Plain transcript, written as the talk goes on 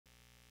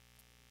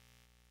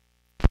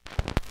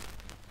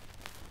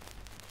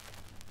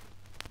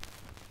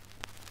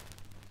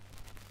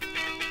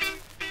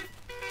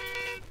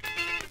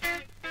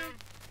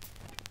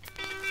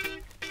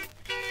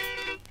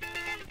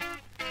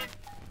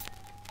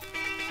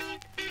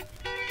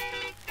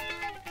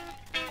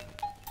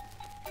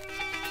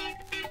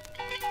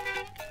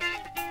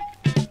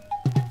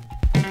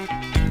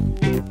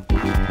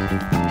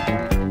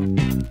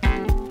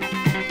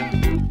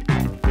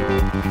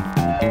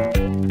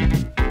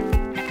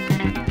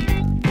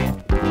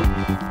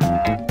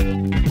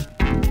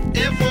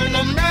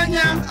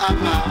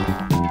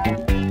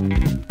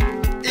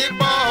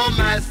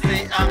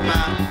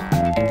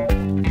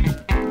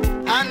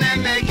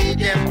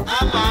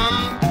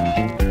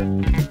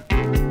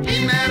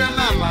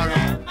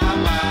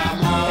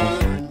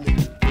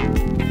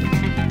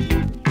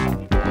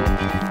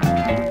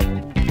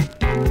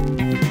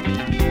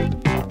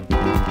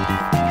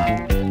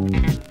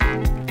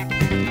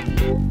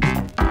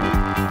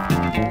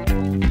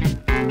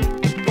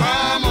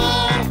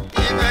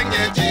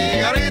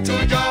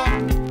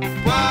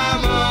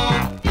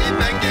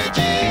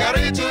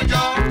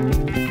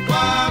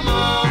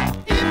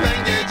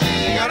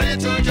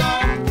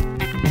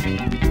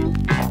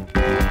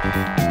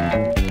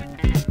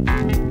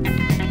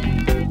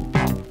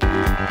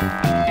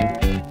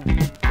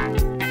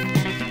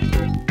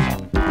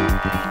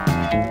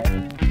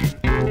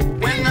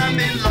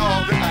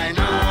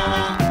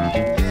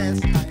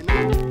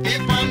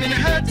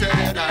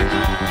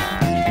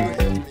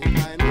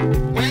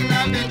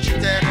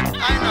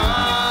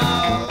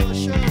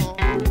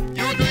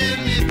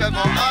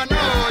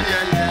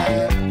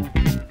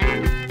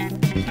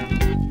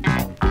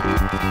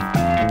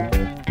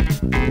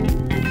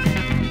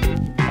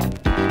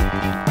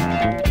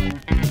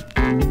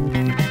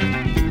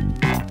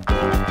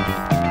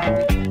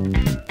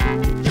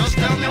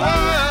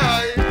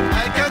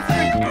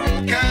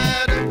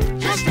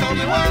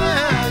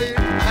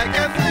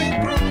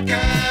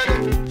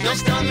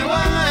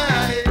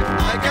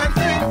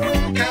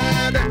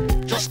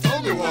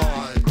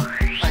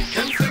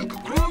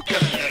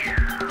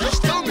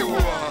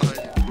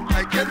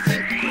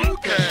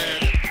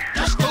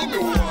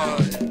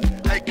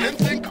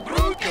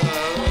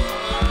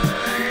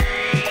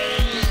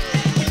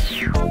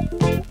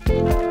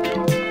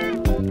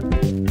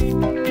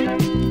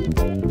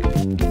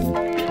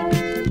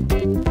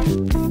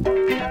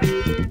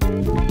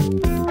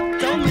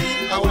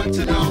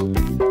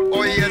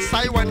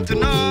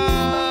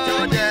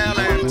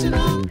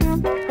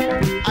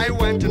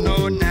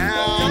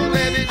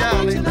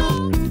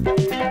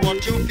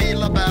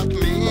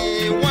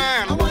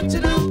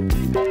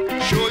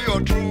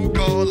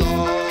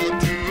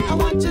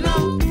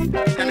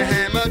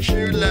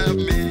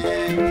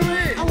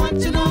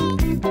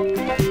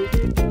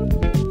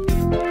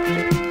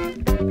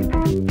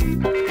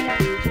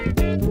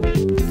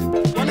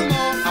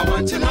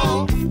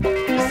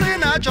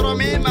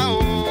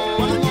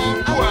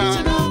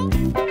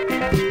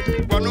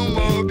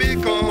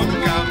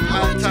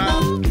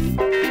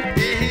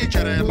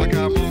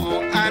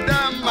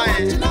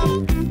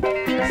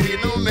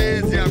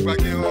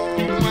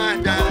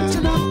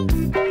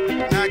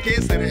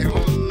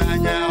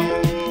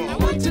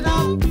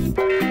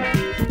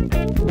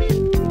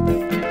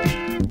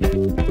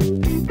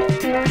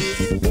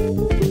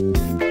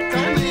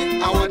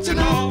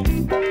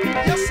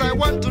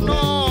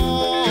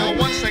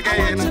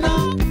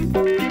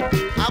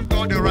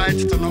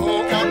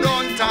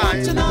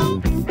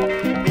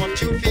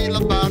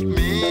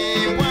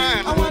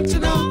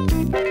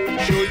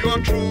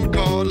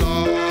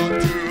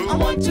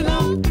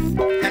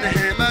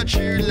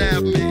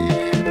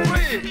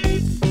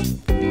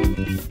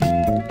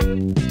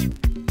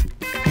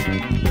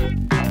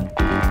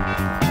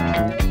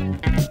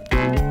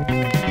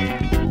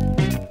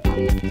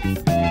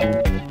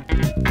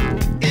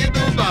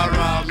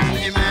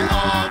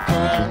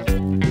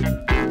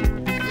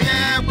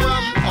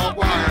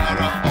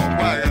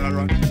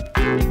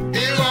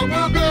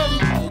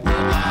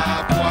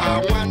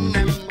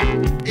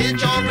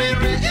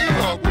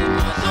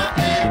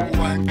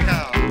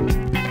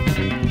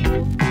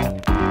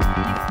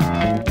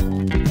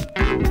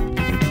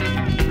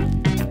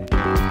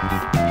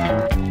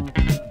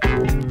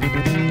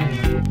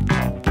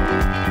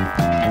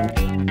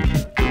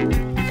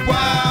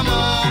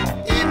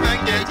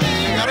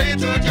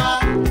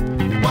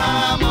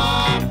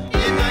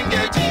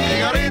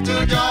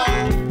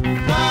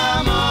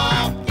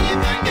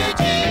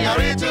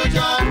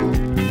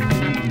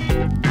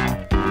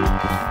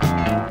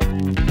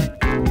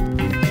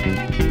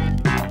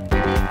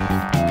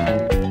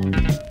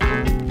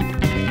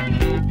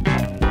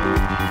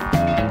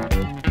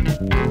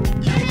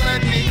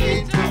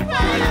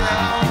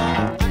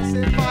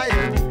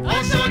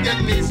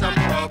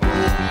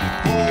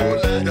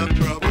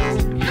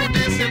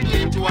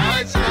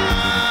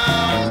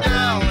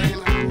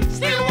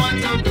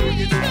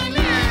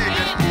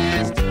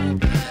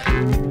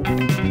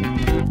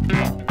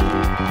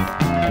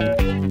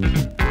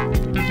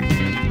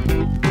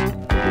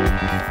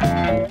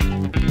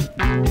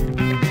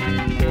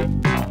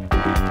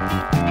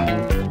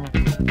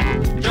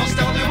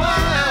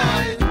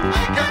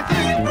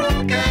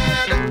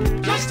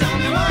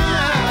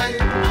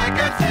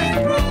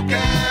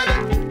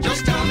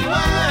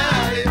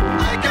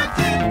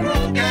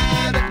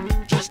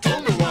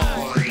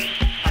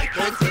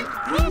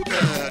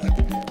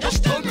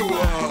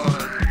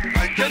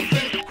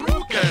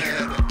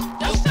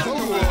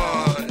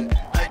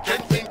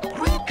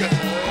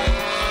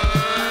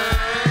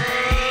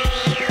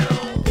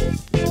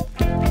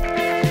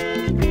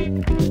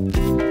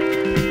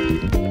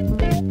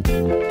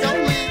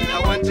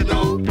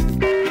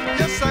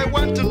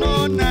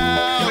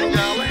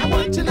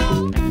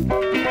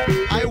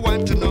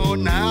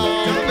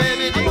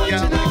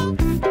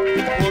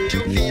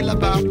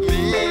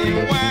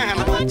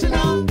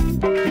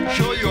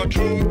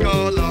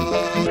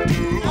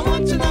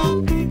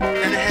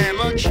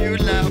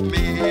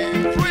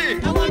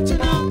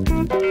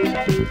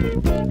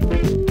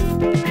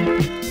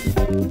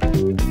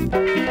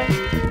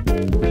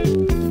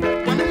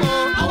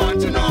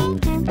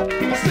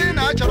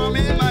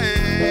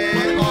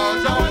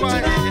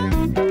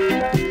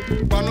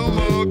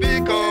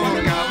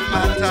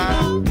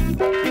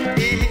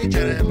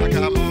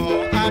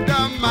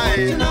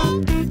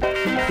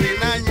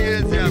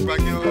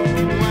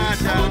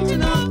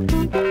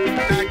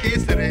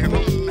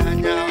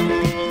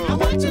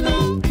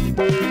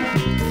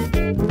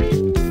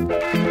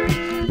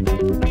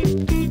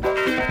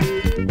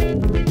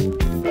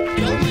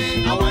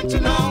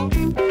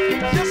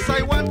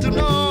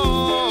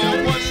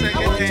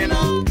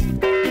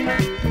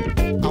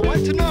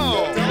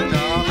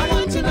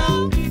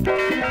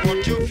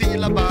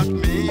About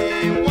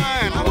me,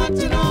 when I want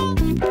to know,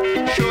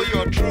 show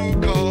your true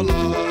color.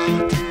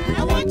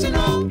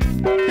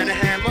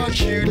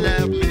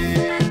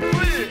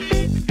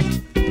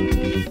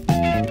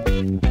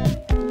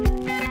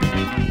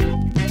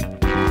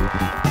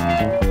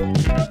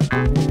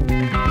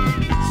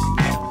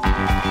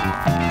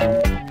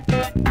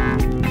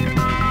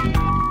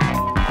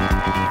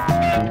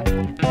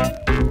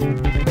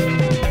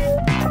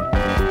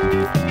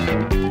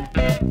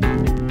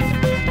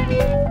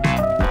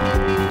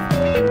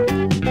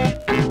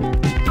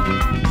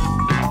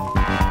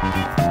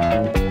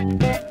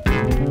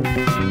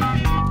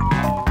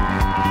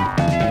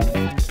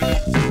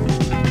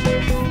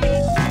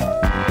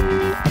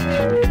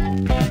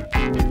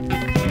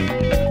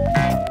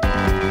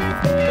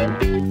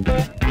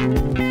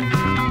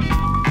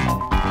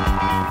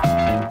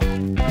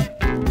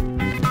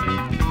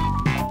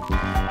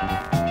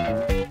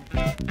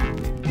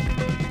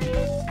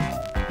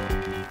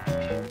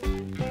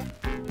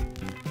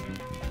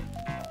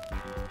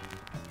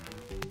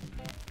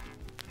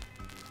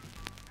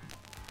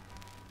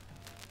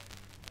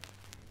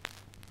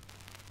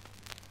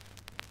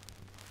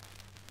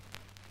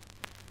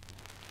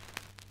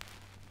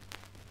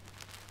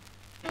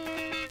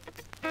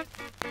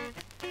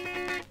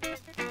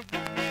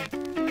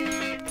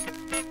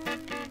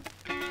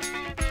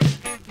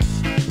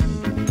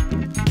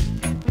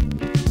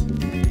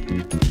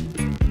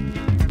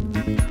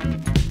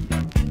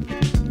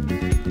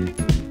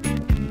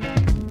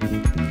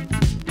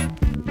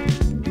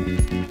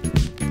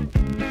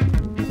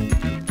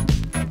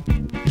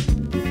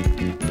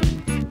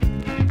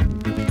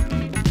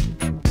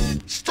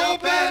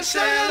 and say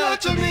hello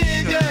to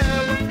me,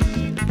 girl.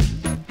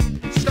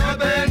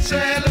 Stop and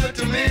say hello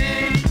to me.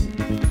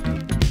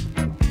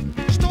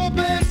 Stop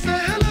and say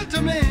hello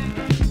to me.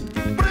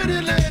 Pretty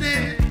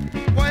lady,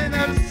 why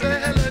not say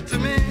hello to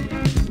me?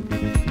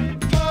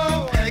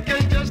 Oh, I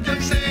can just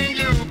keep seeing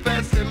you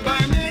passing by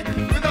me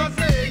without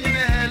saying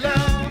hello.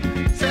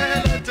 Say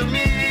hello to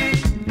me.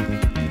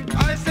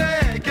 I say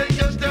I can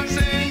just keep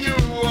seeing you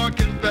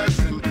walking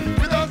passing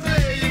without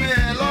saying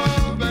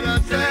hello, but I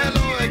say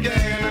hello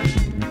again.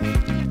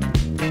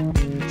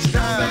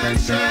 Stop and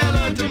say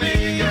hello to me,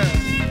 girl.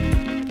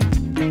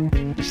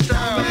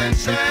 Stop and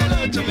say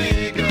hello to me,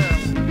 girl.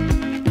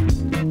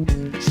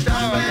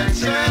 Stop and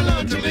say hello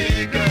to me,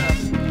 girl.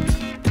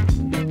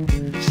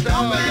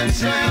 Stop and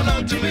say hello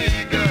to me,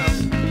 girl.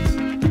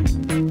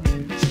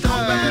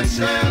 Stop and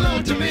say hello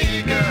to me,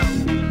 girl.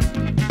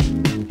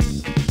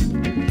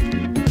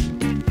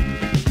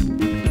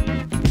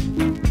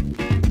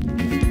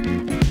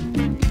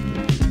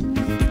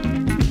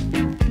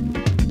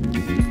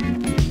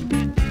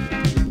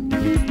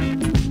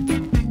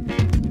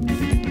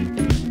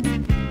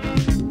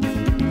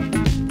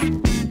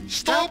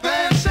 Stop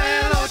and say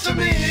hello to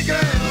me,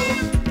 girl.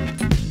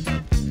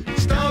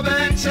 Stop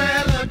and say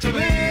hello to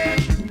me.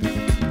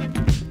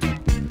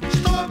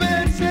 Stop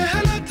and say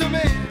hello to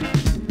me.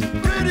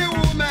 Pretty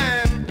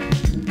woman,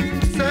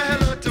 say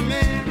hello to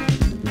me.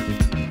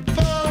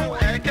 For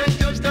I can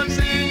just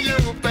see you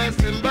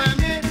passing by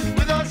me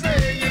without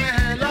saying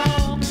hello.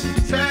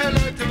 Say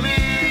hello to me.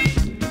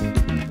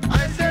 I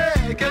say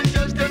I can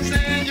just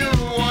see you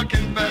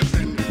walking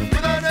passing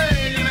without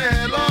saying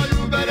hello.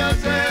 You better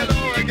say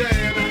hello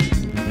again.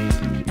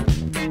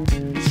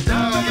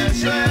 Stop and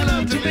say hello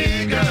to me,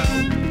 girl.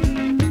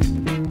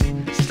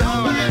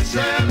 Stop and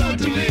say hello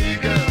to me,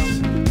 girl.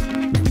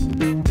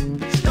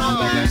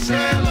 Stop and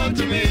say hello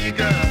to me,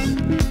 girl.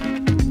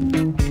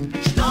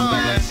 Stop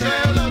and say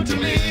hello to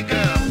me,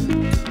 girl.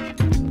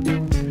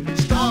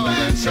 Stop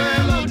and say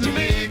hello to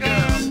me,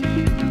 girl.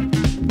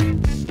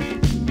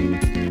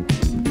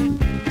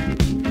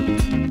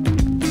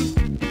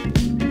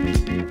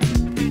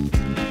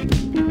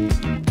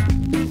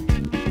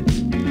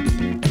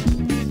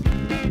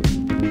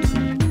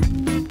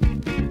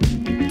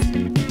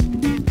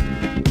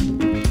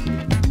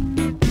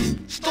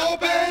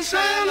 Stop and say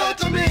hello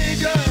to me,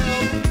 girl.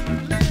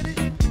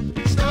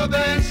 Stop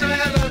and say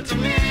hello to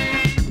me.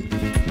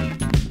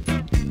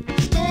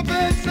 Stop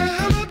and say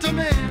hello to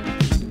me.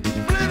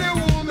 Pretty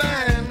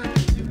woman,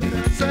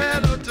 say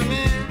hello to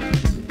me.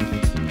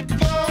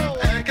 For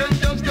I can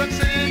just keep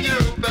seeing you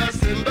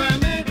passing by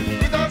me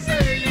without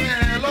saying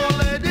hello,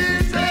 lady.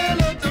 Say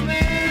hello to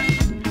me.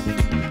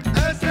 I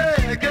say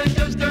I can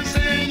just keep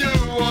seeing you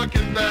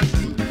walking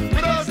passing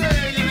without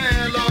saying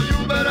hello. You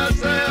better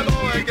say hello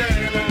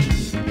again.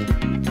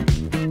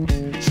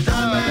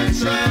 Stop and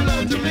say hello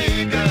to me,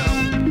 girl.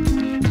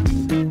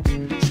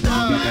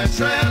 Stop and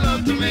say hello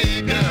to me,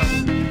 girl.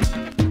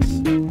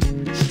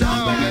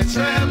 Stop and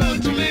say hello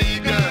to me,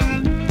 girl.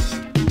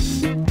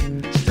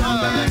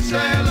 Stop and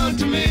say hello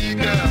to me,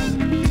 girl.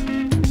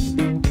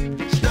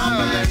 Stop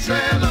and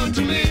say hello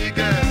to me,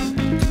 girl.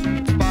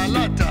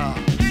 Balata,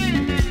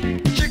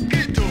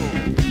 Chiquito.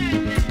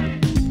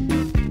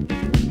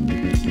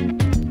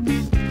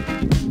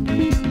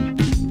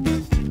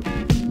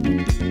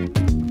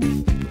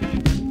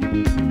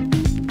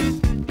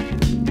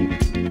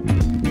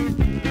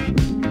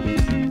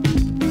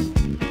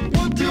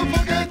 Won't you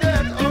forget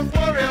that old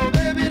warrior,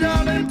 baby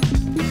darling,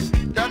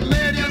 that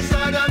made you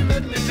sad and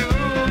made me too?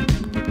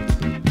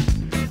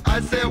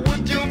 I say,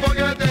 won't you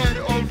forget that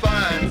old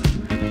fight,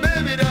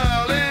 baby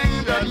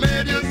darling, that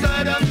made you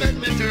sad and made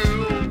me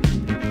too?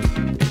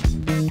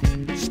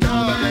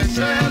 Stop and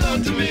say hello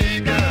to me,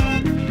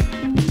 girl.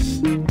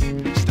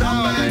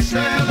 Stop and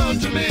say hello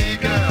to me,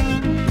 girl.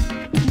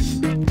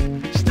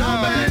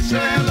 Stop and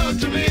say hello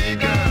to me,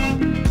 girl.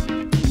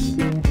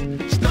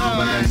 Stop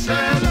and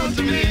say hello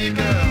to me,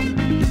 girl.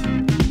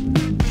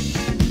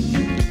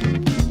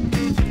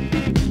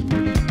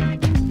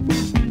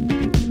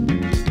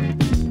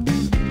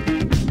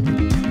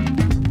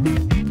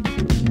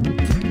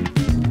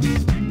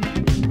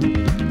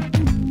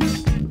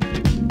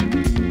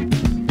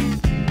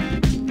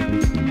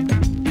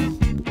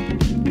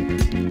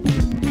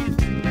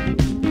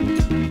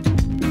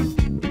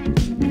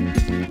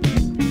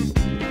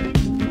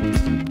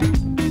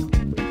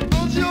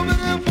 Those your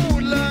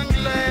beautiful long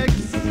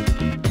legs,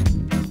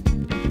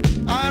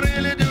 I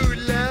really do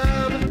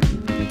love.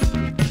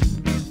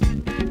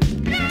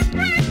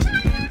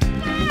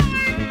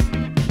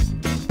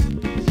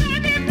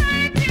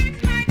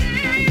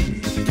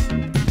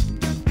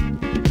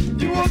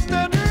 Your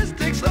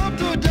statistics up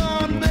to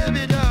down,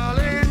 baby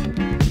darling.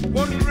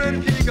 What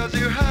great figures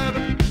you have.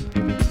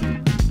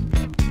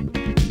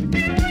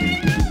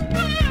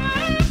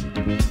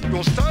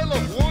 Your style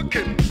of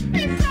walking,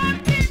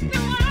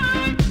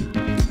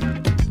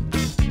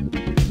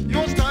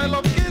 your style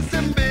of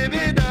kissing,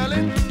 baby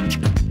darling,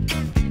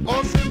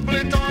 or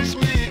simply turns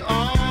me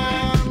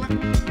on.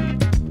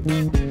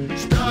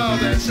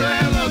 Stop and say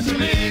hello to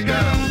me,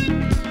 girl.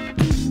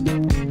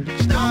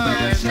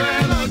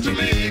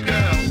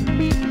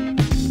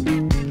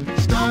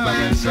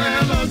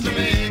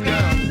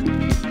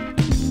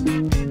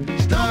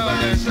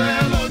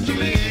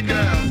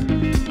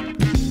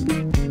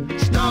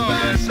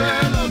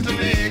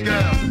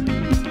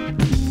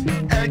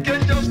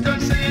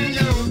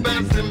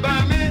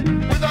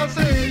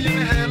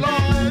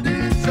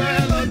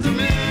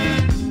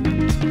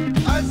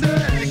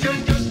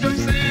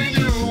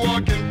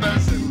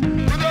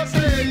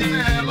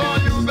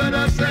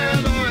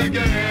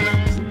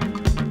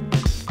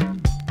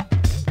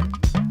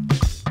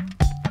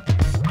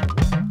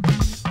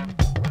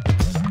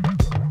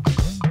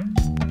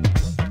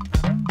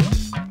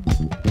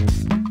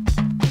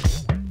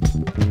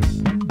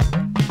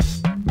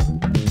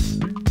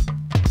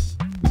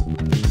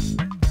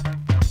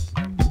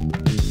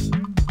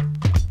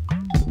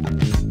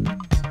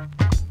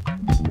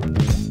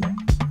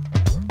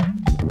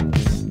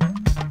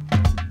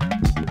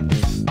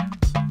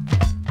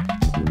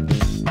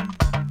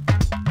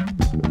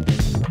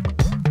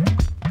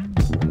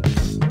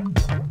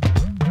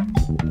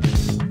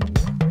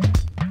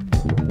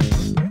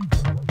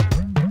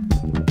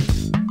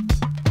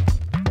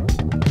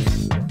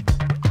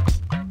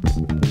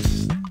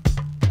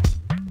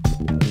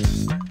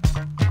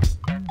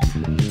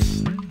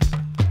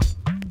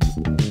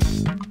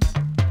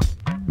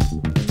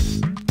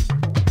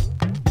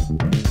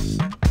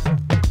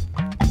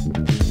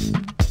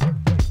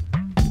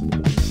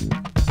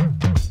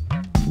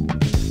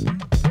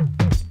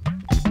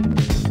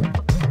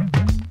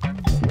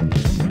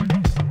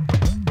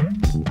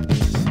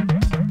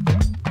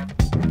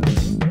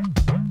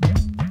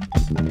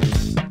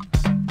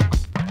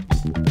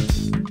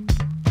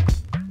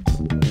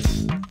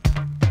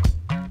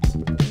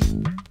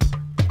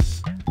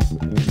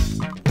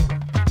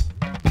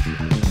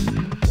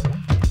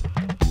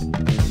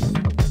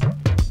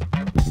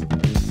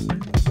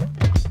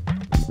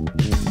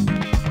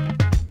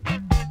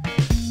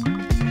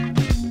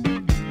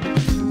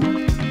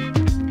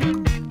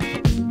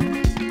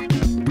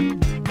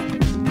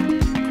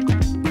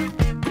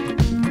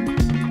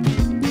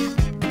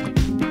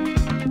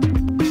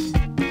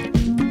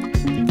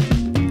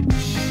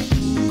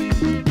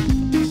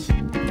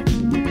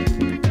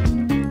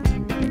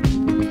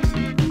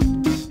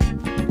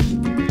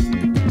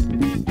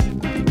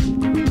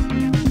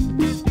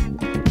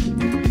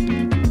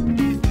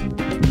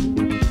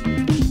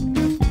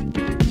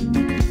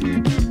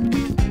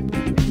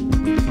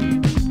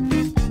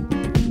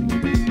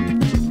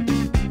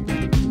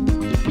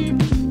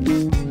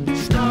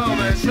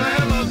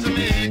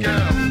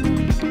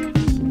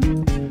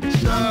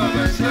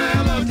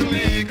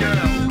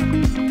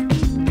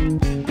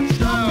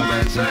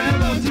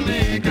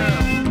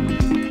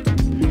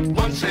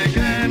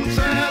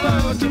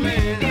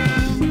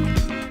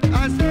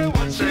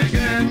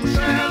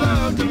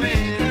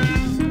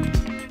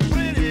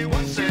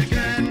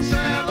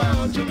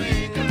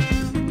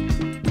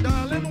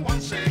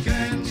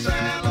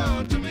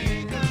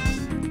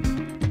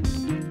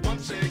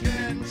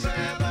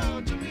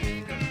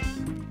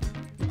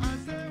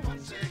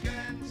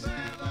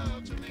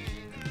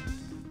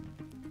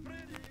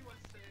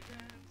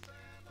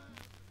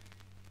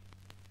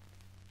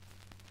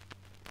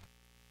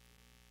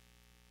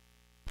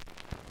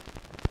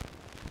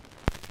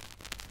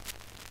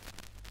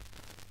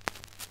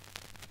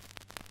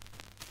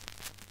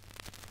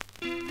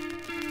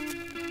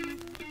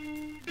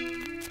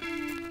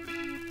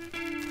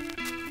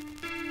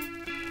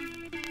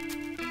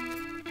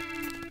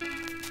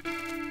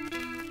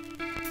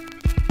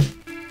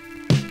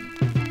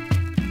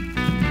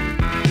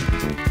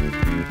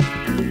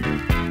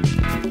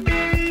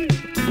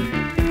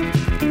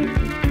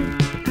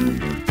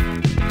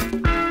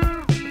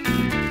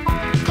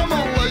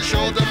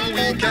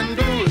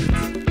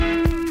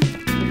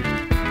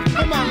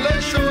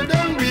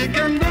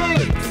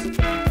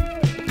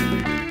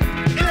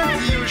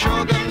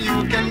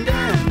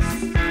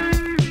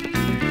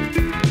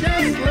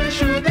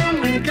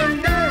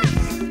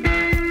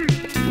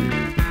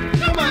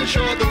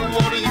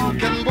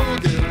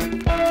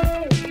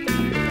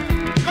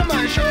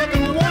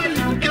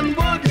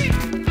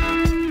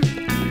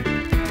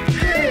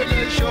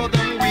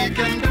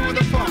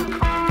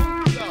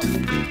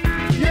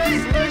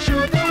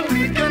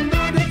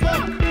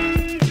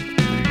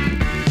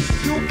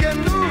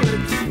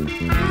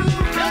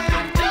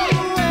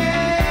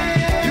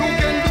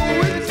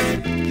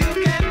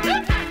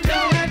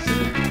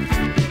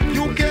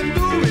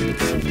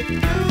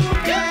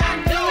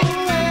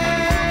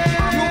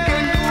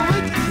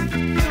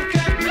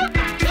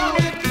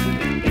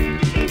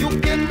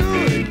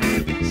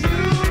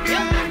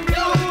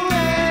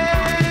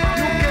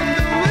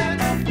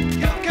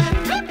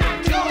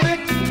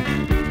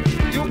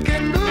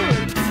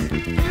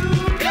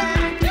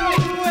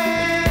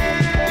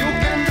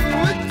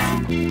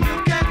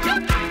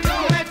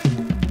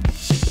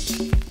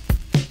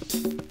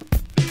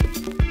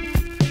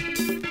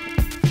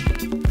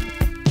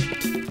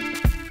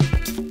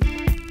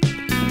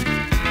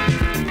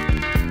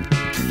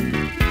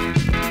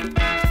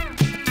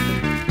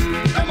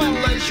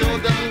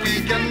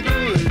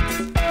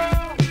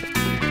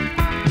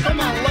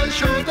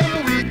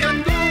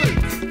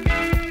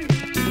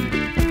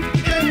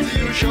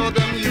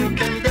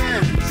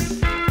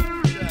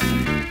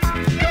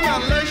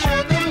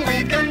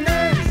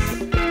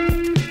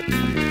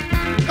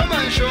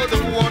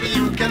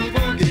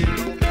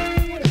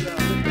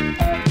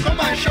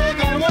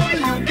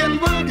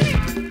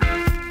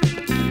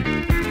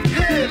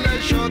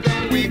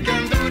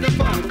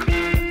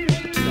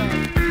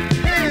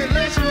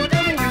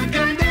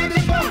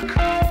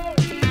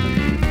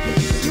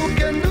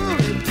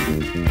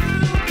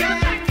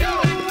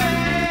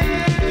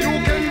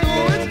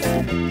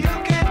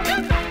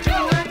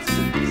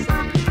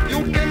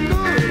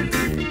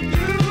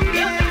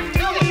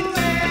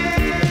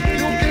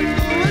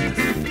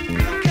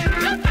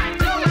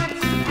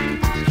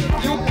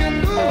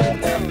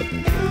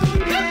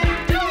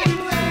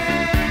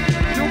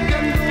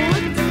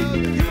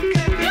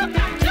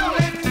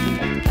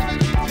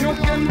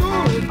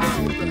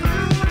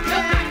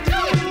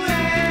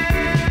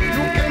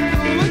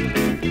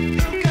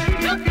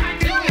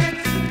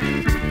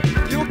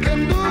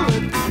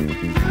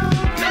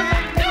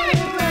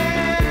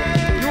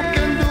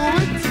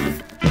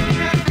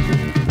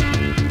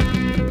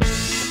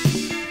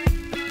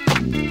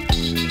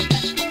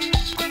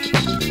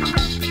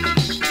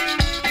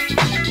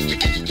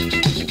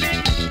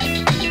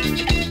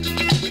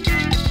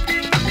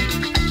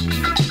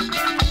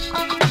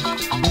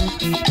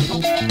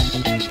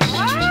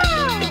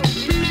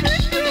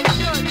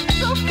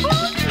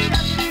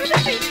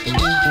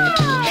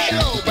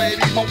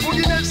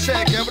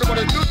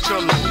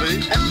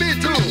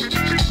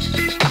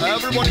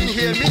 Everybody in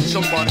here means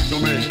somebody to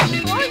me.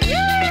 Oh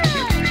yeah!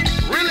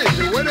 Really,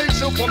 the weather is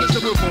so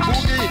permissible for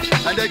boogie,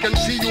 and I can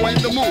see you are in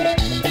the mood.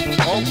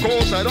 Of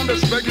course, I don't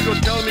expect you to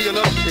tell me you're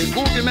not a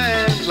boogie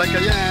man like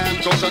I am,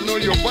 because I know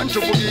you're a bunch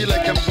of boogie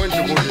like I'm going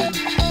to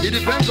boogie. It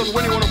depends on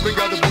when you want to bring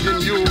out the boogie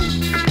in you.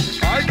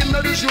 I can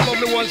notice you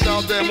lovely ones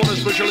out there, more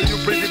especially you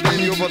pretty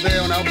lady over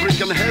there on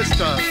African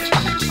hairstyle.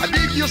 I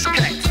dig your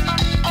skirt.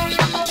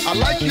 I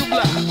like you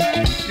black.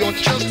 Your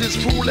chest is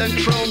full and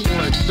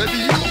trembling.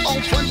 Baby, you are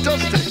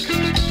fantastic.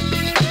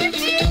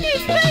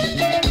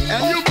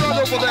 And you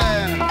brother over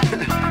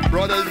there,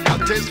 brother, you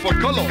got taste for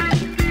color.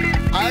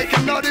 I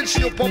can notice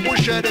your purple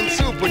shirt and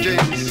super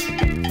jeans.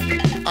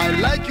 I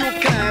like your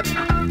cap.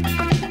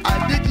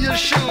 I dig your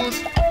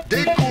shoes.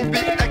 They could be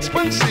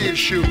expensive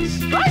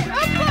shoes.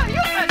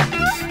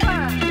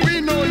 We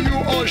know you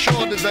all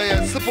sure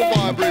desire super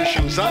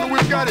vibrations, and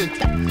we've got it.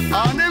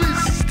 Our name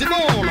is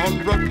Timon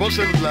on Rock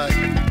Boston Black.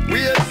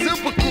 We are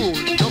super cool,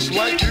 just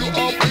like you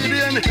are pretty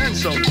and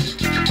handsome.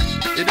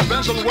 It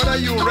depends on whether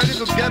you're ready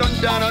to get on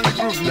down on the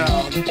groove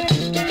now.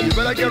 You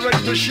better get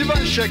ready to shiver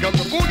and shake on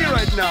the boogie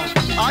right now.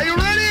 Are you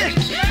ready?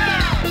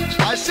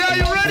 Yeah! I say, are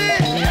you ready?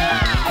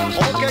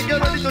 Yeah! Okay, get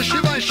ready to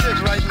shiver and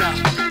shake right now.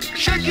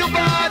 Shake your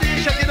body,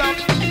 shake it up.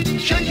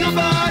 Shake your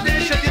body,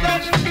 shake it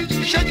up.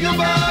 Shake your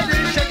body,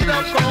 shake it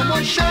up. Come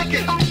on, shake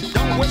it.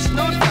 Don't waste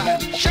no time.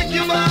 Shake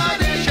your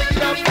body, shake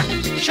it up.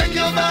 Shake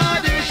your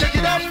body, shake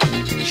it up.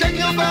 Shake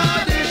your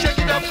body, shake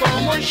it up.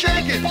 Come on,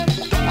 shake it.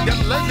 Don't get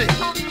lazy.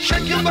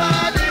 Shake your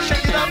body,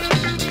 shake it up.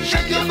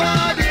 Shake your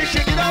body,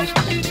 shake it up.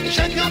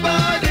 Shake your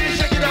body,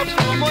 shake it up.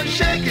 Come on,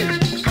 shake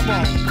it. Come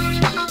on.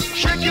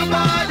 Shake your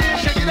body,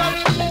 shake it up.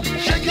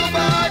 Shake your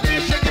body,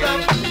 shake it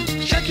up.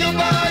 Shake your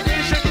body,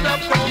 shake it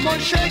up. Come on,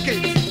 shake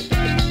it.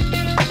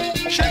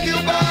 Shake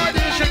your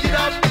body, shake it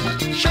up.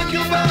 Shake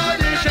your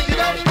body, shake it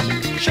up.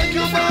 Shake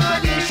your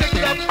body, shake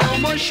it up.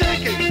 Come on,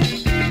 shake it.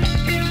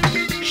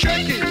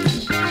 Shake it.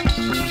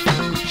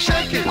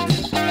 Shake it.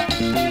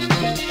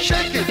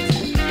 Shake it.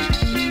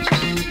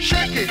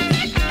 Shake it.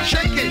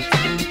 Shake it.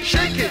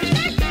 Shake it.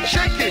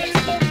 Shake it.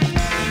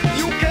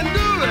 You can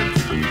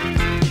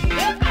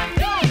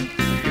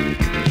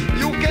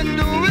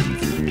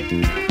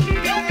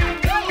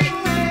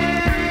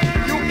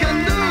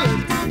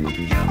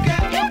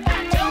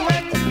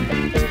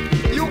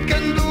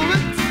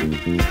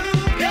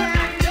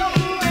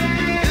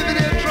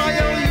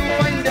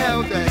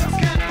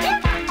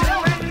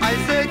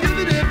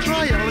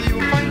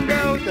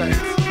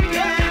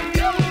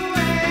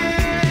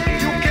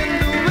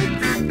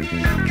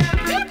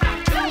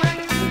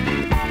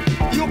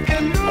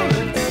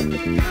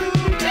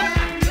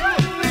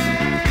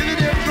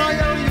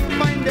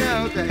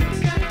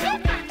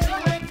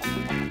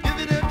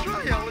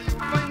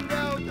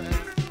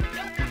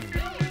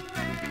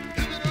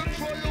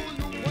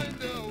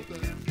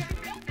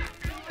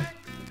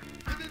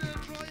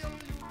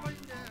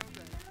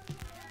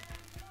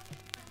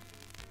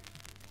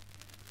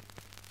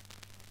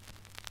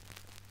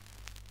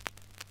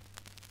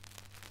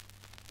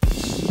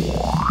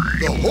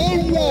The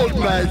whole world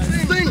might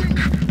think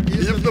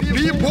if the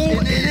people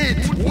in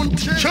it won't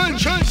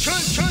change.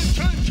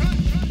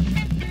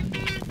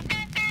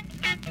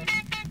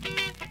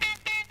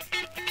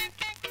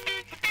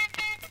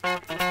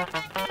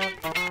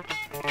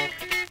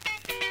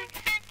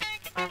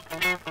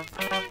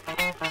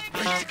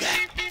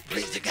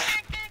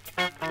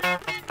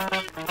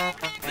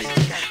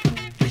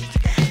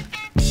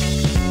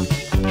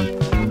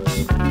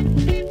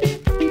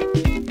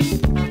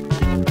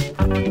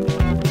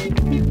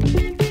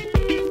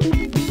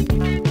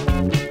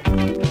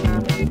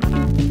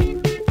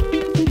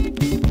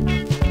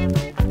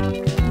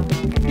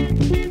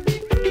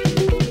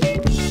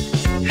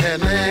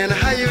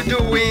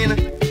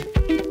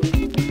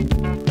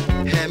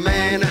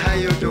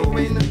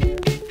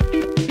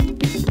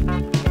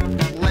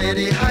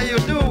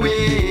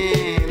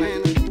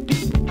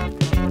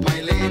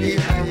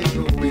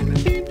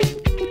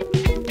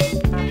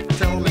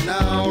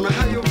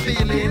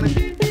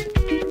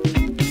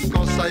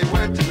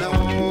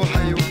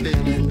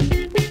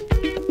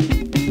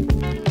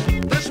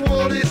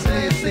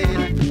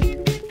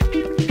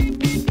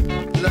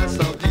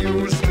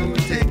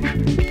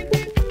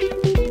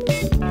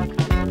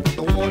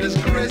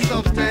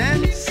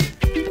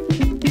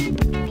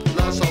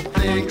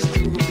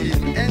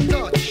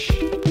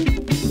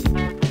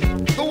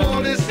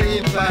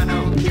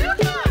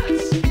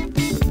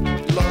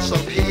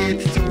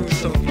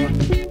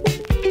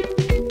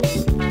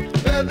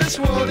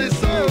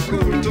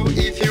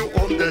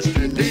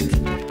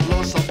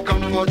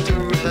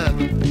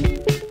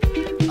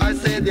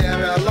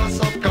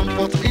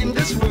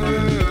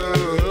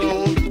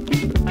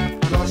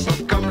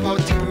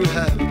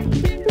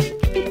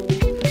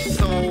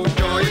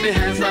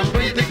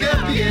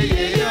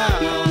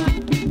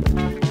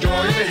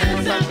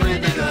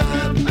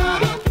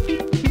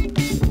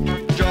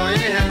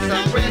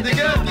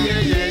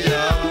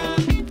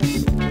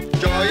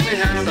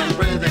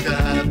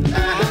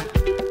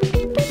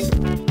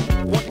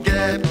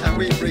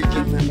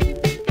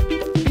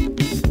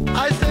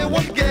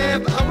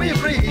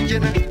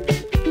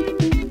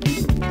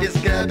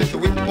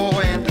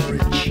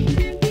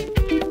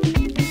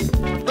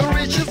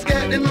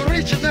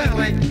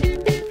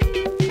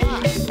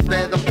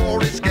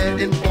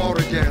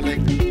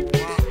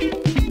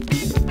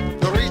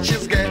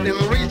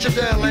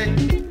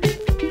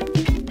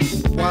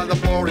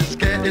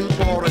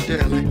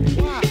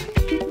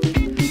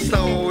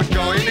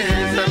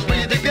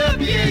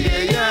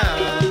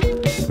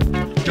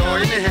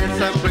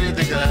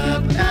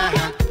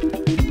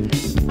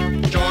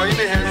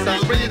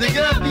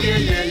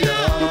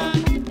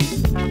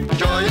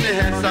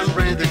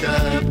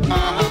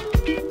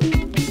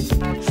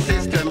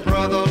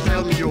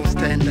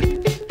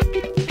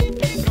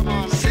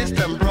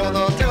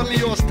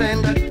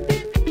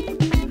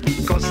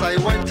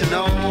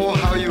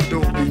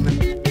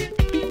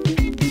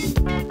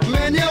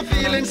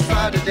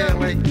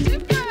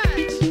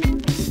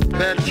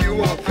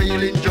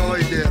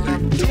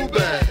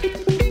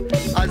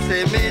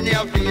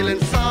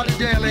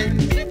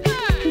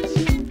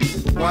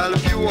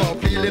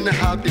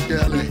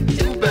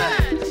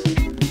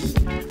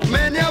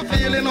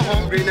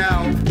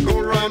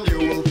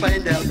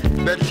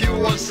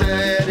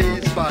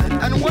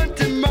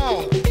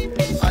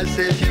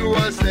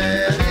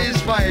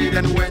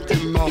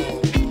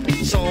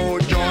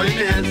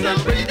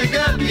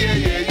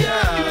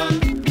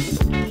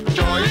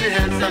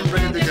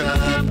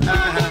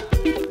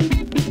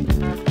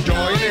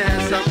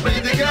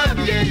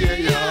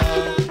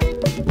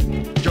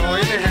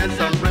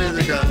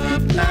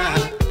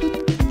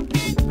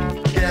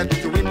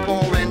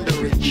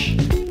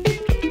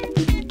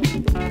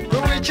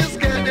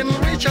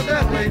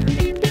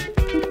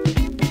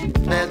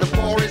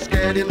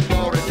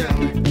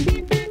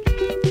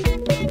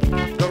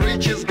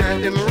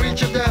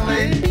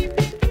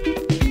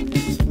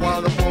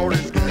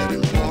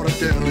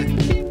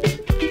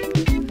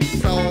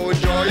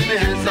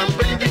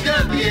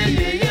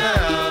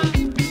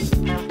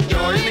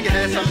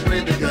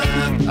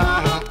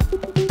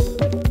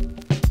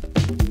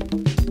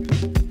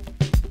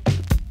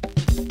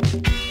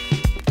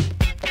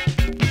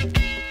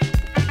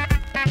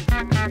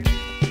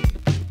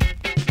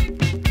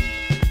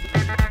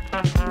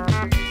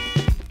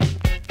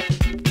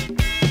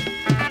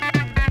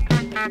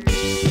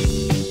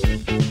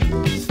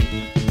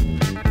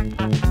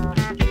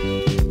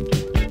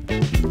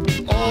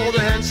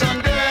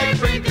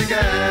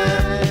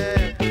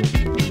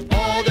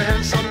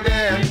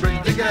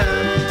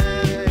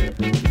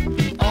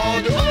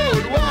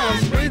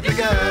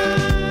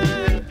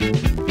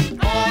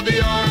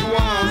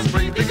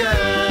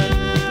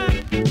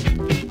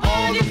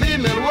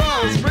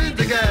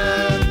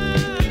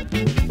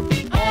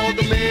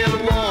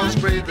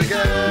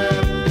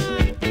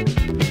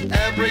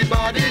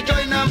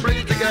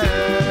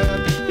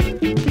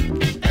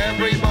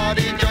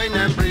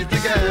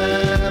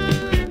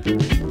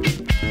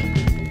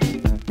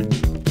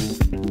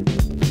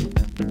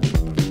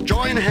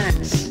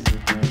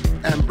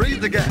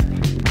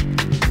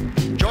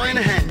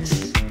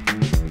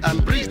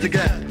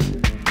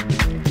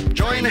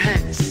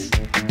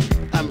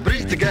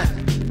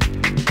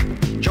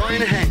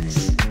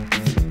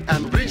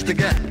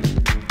 together.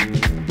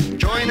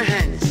 Join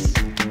hands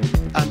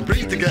and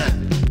breathe together.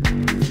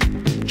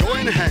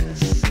 Join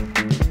hands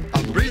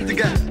and breathe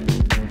together.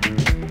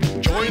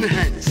 Join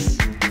hands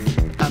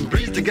and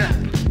breathe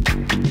together.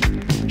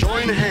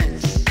 Join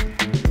hands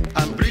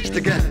and breathe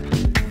together.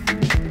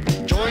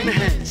 Join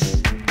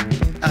hands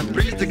and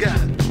breathe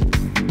together.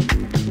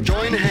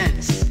 Join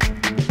hands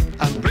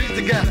and breathe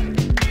together.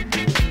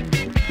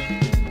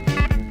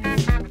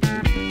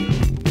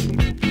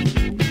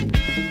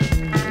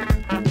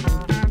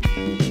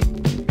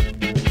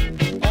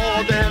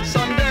 All the hands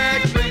on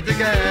deck, breathe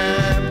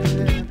together.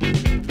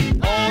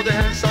 All the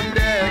hands on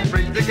deck,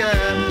 breathe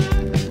together.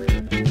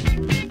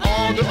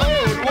 All the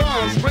old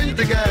ones, breathe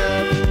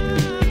together.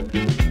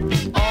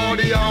 All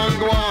the young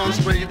ones,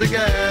 breathe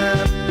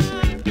together.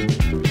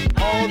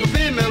 All the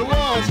female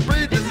ones,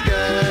 breathe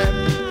together.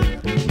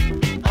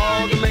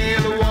 All the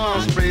male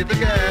ones, breathe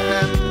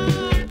together.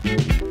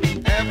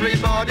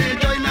 Everybody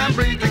join and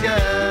breathe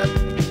together.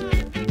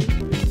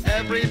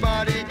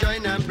 Everybody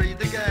join and breathe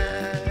together.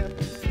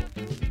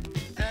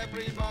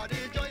 Everybody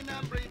join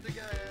and breathe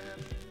together.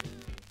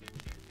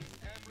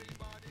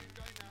 Everybody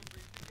join and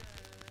breathe together.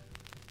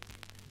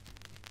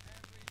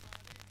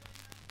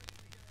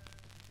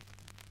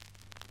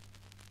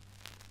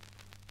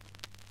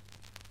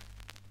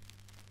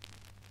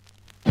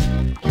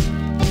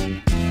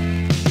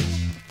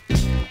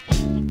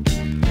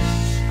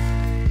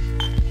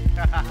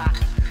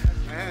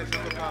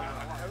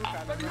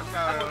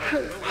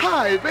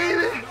 Hi,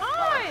 baby.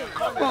 Hi.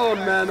 Come on,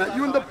 man.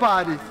 You in the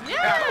party?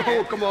 Yeah.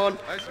 Oh, come on.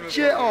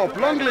 Cheer up.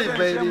 Long live,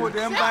 baby. Wow.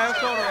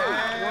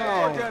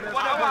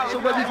 So,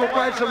 baby, for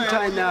quite some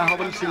time now, I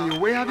haven't seen you.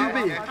 Where have you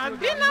been? I've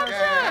been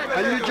outside.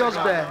 And you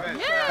just there?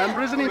 Yeah. I'm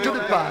listening to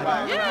the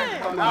party. Yeah.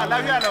 Come on.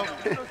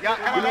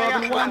 You know,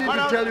 I've been wanting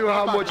to tell you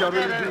how much I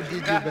really do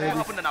Didi,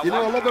 baby. You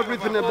know, I love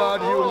everything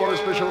about you, more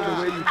especially the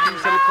way you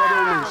kiss and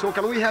cuddle me. So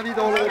can we have it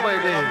all over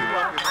again?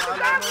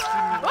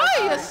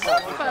 Oh, you're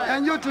super.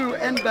 And you too,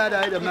 ain't bad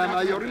either,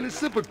 man. You're really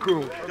super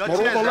cool.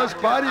 Moreover, let's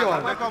party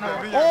on.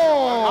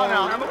 Oh!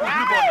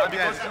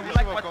 You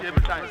like party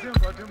every time. You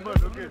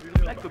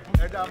like the